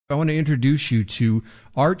I want to introduce you to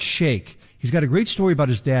Art Shaikh. He's got a great story about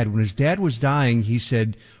his dad. When his dad was dying, he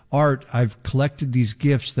said, Art, I've collected these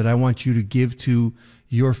gifts that I want you to give to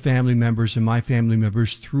your family members and my family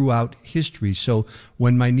members throughout history. So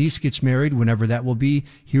when my niece gets married, whenever that will be,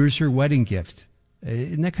 here's her wedding gift.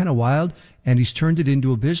 Isn't that kind of wild? And he's turned it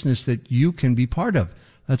into a business that you can be part of.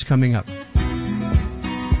 That's coming up.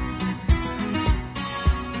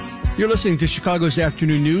 You're listening to Chicago's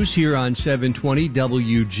Afternoon News here on 720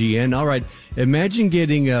 WGN. All right, imagine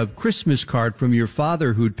getting a Christmas card from your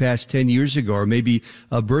father who'd passed 10 years ago, or maybe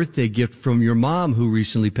a birthday gift from your mom who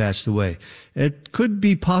recently passed away. It could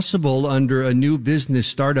be possible under a new business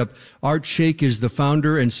startup. Art Shaikh is the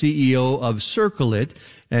founder and CEO of CircleIt,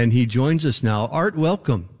 and he joins us now. Art,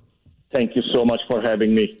 welcome. Thank you so much for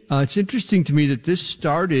having me. It's interesting to me that this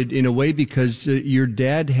started in a way because your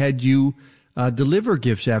dad had you deliver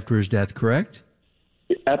gifts after his death, correct?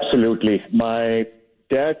 Absolutely. My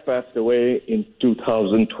dad passed away in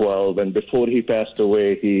 2012, and before he passed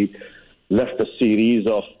away, he left a series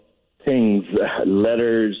of things,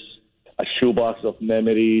 letters, a shoebox of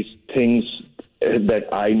memories, things that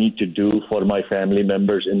I need to do for my family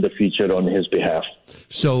members in the future on his behalf.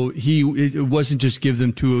 So it wasn't just give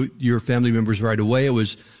them to your family members right away. It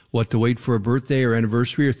was, to wait for a birthday or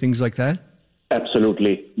anniversary or things like that?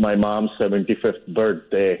 Absolutely. My mom's 75th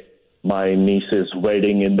birthday, my niece's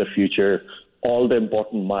wedding in the future, all the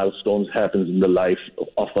important milestones happens in the life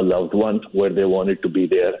of a loved one where they wanted to be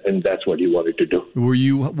there, and that's what he wanted to do.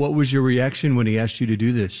 What was your reaction when he asked you to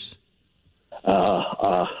do this?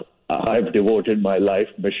 I've devoted my life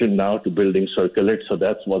mission now to building CircleIt, so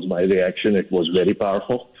that was my reaction. It was very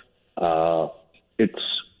powerful. It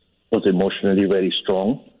was emotionally very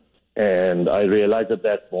strong. And I realized at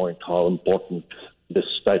that point how important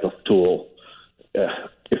this type of tool,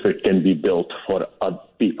 if it can be built for other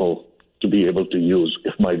people to be able to use,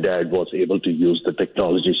 if my dad was able to use the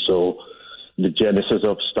technology. So the genesis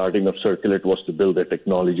of starting of CircleIt was to build a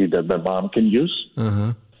technology that my mom can use.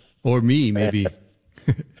 Uh-huh. Or me, maybe.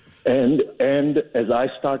 And as I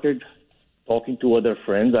started talking to other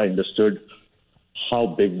friends, I understood how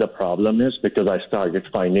big the problem is, because I started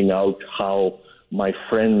finding out how my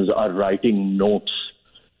friends are writing notes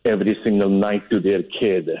every single night to their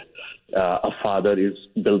kid. A father is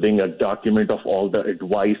building a document of all the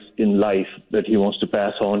advice in life that he wants to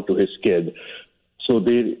pass on to his kid. So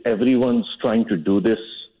everyone's trying to do this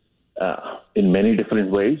in many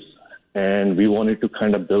different ways. And we wanted to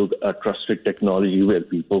kind of build a trusted technology where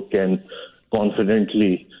people can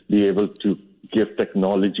confidently be able to give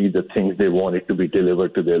technology the things they want it to be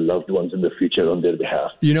delivered to their loved ones in the future on their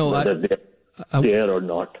behalf. Whether they're there or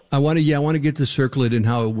not. I want to get to CircleIt and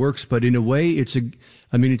how it works, but in a way, it's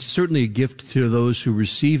certainly a gift to those who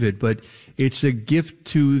receive it, but it's a gift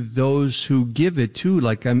to those who give it too.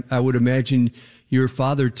 Like I would imagine your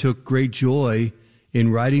father took great joy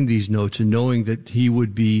in writing these notes and knowing that he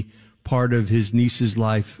would be part of his niece's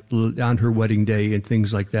life on her wedding day and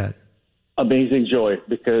things like that. Amazing joy,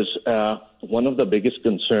 because one of the biggest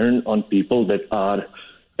concern on people that are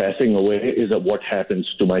passing away is what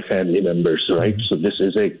happens to my family members, right? Mm-hmm. So this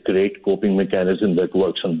is a great coping mechanism that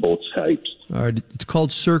works on both sides. All right. It's called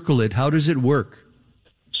CircleIt. How does it work?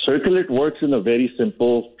 CircleIt works in a very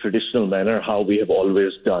simple, traditional manner, how we have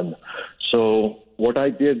always done. So what I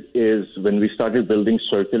did is when we started building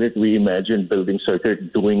CircleIt, we imagined building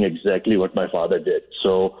CircleIt doing exactly what my father did.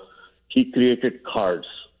 So he created cards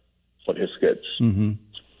for his kids. Mm-hmm.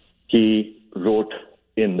 He wrote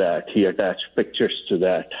in that, he attached pictures to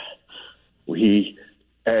that. He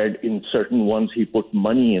in certain ones, he put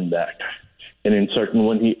money in that. And in certain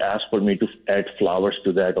one, he asked for me to add flowers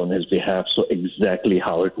to that on his behalf. So exactly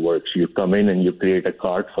how it works. You come in and you create a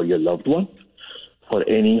card for your loved one for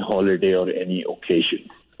any holiday or any occasion.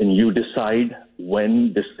 And you decide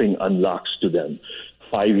when this thing unlocks to them.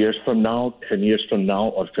 5 years from now, 10 years from now,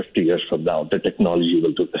 or 50 years from now, the technology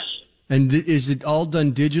will do this. And is it all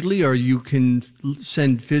done digitally, or you can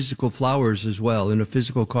send physical flowers as well in a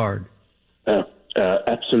physical card?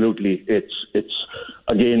 Absolutely. It's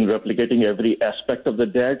again replicating every aspect of the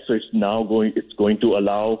dad. So it's going to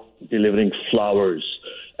allow delivering flowers,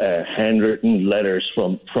 handwritten letters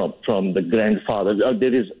from the grandfather.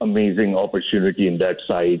 There is amazing opportunity in that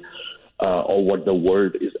side, or what the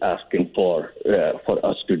world is asking for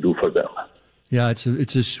us to do for them. Yeah, it's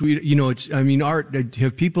a sweet. Art.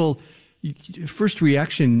 Have people? First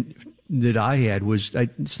reaction that I had was,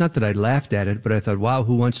 it's not that I laughed at it, but I thought, wow,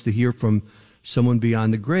 who wants to hear from someone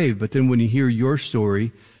beyond the grave? But then when you hear your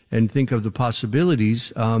story and think of the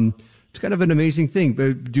possibilities, it's kind of an amazing thing.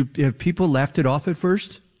 But have people laughed it off at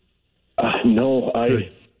first? No,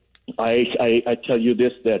 I tell you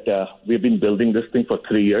this, that we've been building this thing for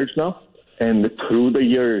 3 years now. And through the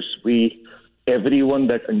years, everyone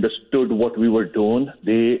that understood what we were doing,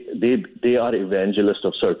 they are evangelists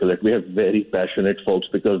of CircleIt. We have very passionate folks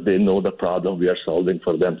because they know the problem we are solving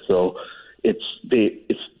for them. So it's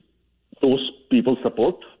those people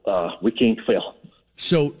support. We can't fail.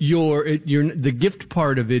 So the gift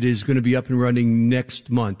part of it is going to be up and running next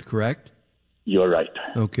month, correct? You're right.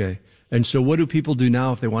 Okay. And so what do people do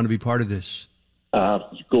now if they want to be part of this?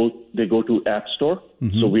 They go to App Store.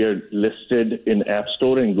 Mm-hmm. So we are listed in App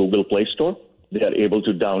Store and Google Play Store. They are able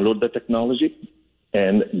to download the technology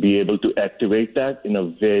and be able to activate that in a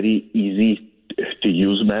very easy to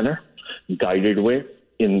use manner, guided way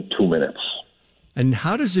in 2 minutes. And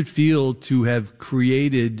how does it feel to have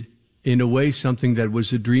created, in a way, something that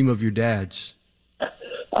was a dream of your dad's?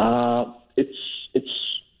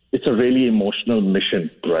 It's a really emotional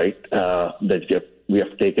mission, right? That we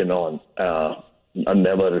have taken on. I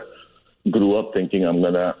never grew up thinking I'm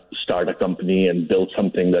going to start a company and build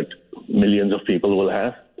something that millions of people will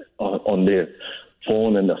have on their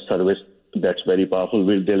phone, and a service that's very powerful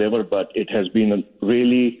will deliver. But it has been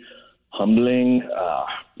really humbling,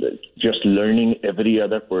 just learning every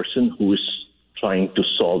other person who is trying to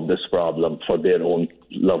solve this problem for their own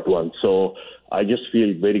loved ones. So I just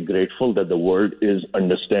feel very grateful that the world is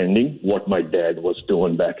understanding what my dad was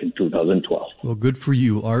doing back in 2012. Well, good for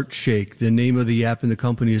you, Art Shaikh. The name of the app in the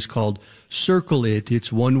company is called CircleIt.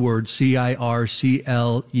 It's one word, CircleIt.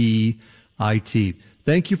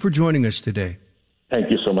 Thank you for joining us today. Thank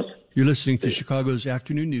you so much. You're listening to Chicago's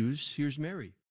Afternoon News. Here's Mary.